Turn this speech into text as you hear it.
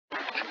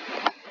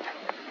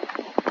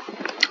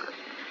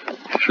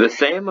The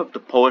Sejm of the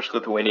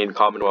Polish-Lithuanian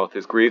Commonwealth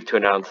is grieved to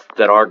announce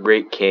that our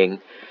great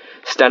king,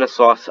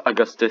 Stanislaus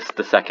Augustus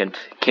II,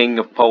 King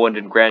of Poland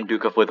and Grand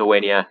Duke of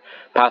Lithuania,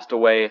 passed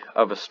away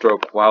of a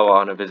stroke while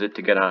on a visit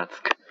to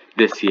Gdansk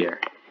this year.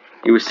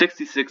 He was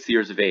 66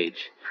 years of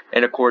age.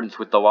 In accordance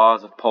with the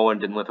laws of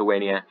Poland and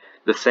Lithuania,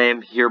 the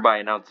Sejm hereby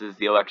announces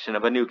the election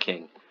of a new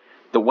king.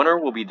 The winner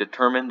will be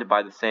determined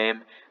by the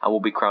Sejm and will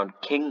be crowned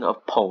King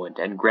of Poland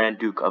and Grand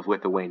Duke of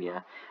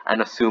Lithuania,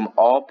 and assume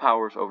all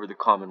powers over the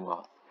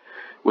Commonwealth.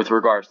 With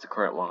regards to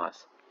current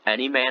laws,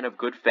 any man of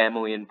good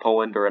family in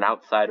Poland or an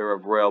outsider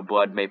of royal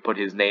blood may put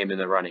his name in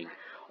the running.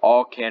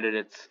 All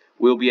candidates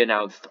will be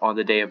announced on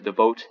the day of the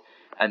vote,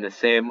 and the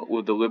Sejm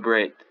will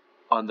deliberate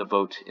on the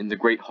vote in the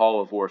Great Hall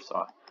of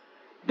Warsaw.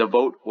 The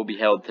vote will be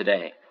held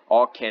today.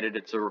 All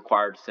candidates are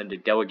required to send a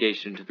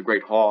delegation to the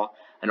Great Hall,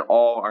 and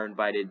all are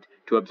invited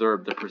to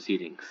observe the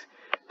proceedings.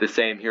 The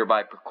Sejm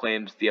hereby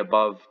proclaims the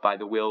above by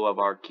the will of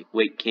our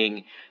late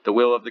King, the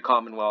will of the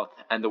Commonwealth,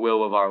 and the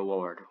will of our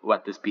Lord.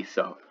 Let this be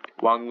so.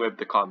 Long live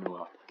the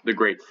Commonwealth, the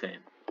great Sejm.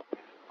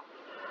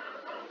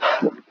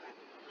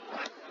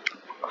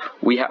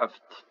 We have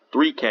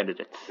 3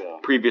 candidates,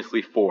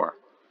 previously 4.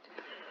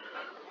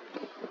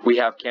 We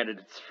have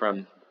candidates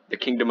from the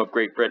Kingdom of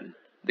Great Britain,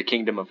 the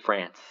Kingdom of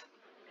France,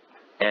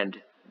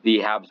 and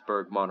the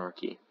Habsburg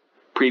monarchy.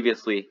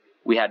 Previously,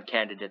 we had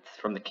candidates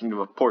from the Kingdom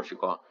of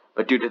Portugal,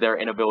 but due to their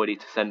inability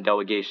to send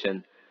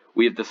delegation,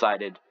 we have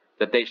decided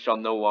that they shall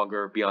no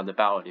longer be on the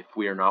ballot if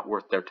we are not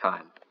worth their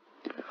time.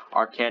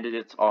 Our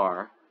candidates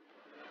are,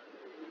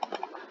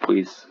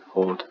 please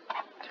hold,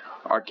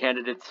 our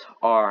candidates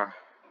are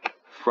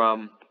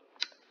from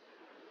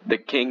the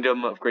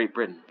Kingdom of Great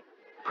Britain,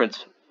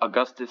 Prince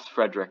Augustus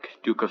Frederick,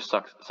 Duke of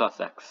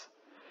Sussex.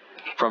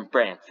 From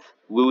France,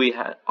 Louis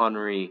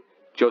Henri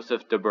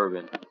Joseph de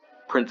Bourbon,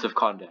 Prince of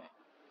Condé.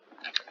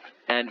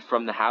 And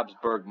from the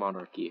Habsburg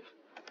monarchy,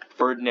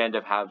 Ferdinand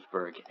of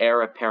Habsburg,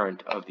 heir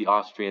apparent of the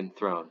Austrian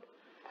throne,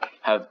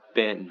 have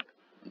been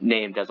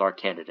named as our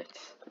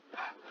candidates.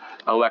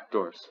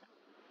 Electors,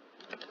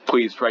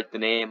 please write the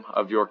name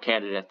of your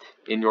candidate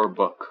in your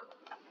book.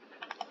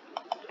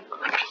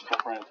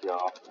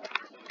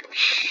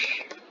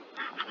 Shh.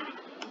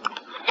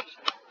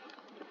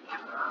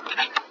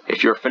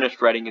 If you're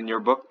finished writing in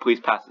your book, please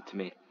pass it to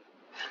me.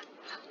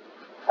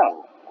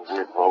 Oh,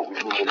 weird vote. We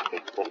need to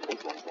take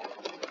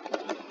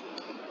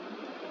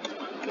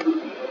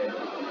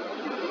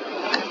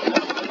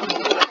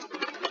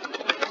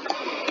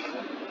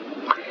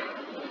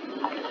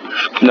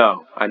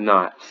No, I'm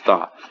not.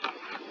 Stop.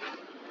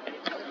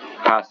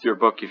 Pass your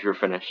book if you're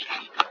finished.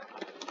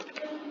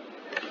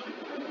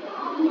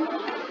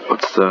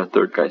 What's the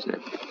third guy's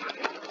name?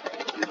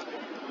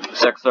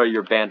 Sexar,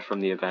 you're banned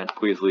from the event.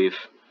 Please leave.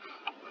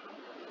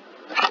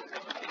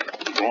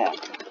 Yeah.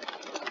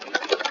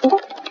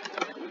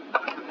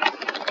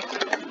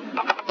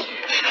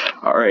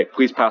 Alright,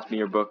 please pass me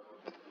your book.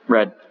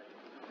 Red.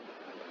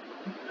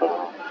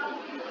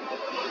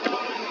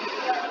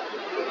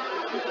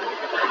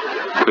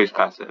 Please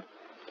pass it.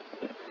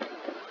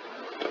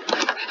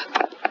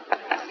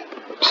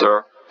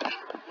 Sir?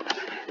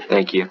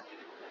 Thank you.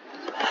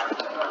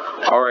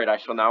 Alright, I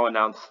shall now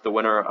announce the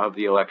winner of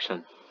the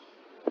election.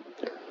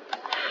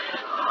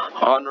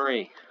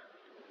 Henri,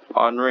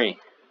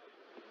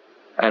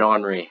 and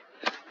Henri.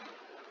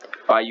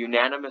 By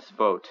unanimous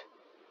vote,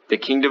 the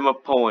Kingdom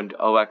of Poland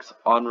elects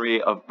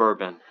Henri of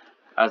Bourbon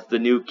as the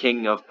new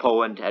King of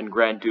Poland and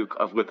Grand Duke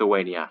of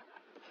Lithuania.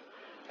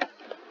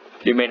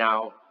 You may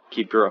now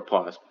keep your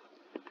applause.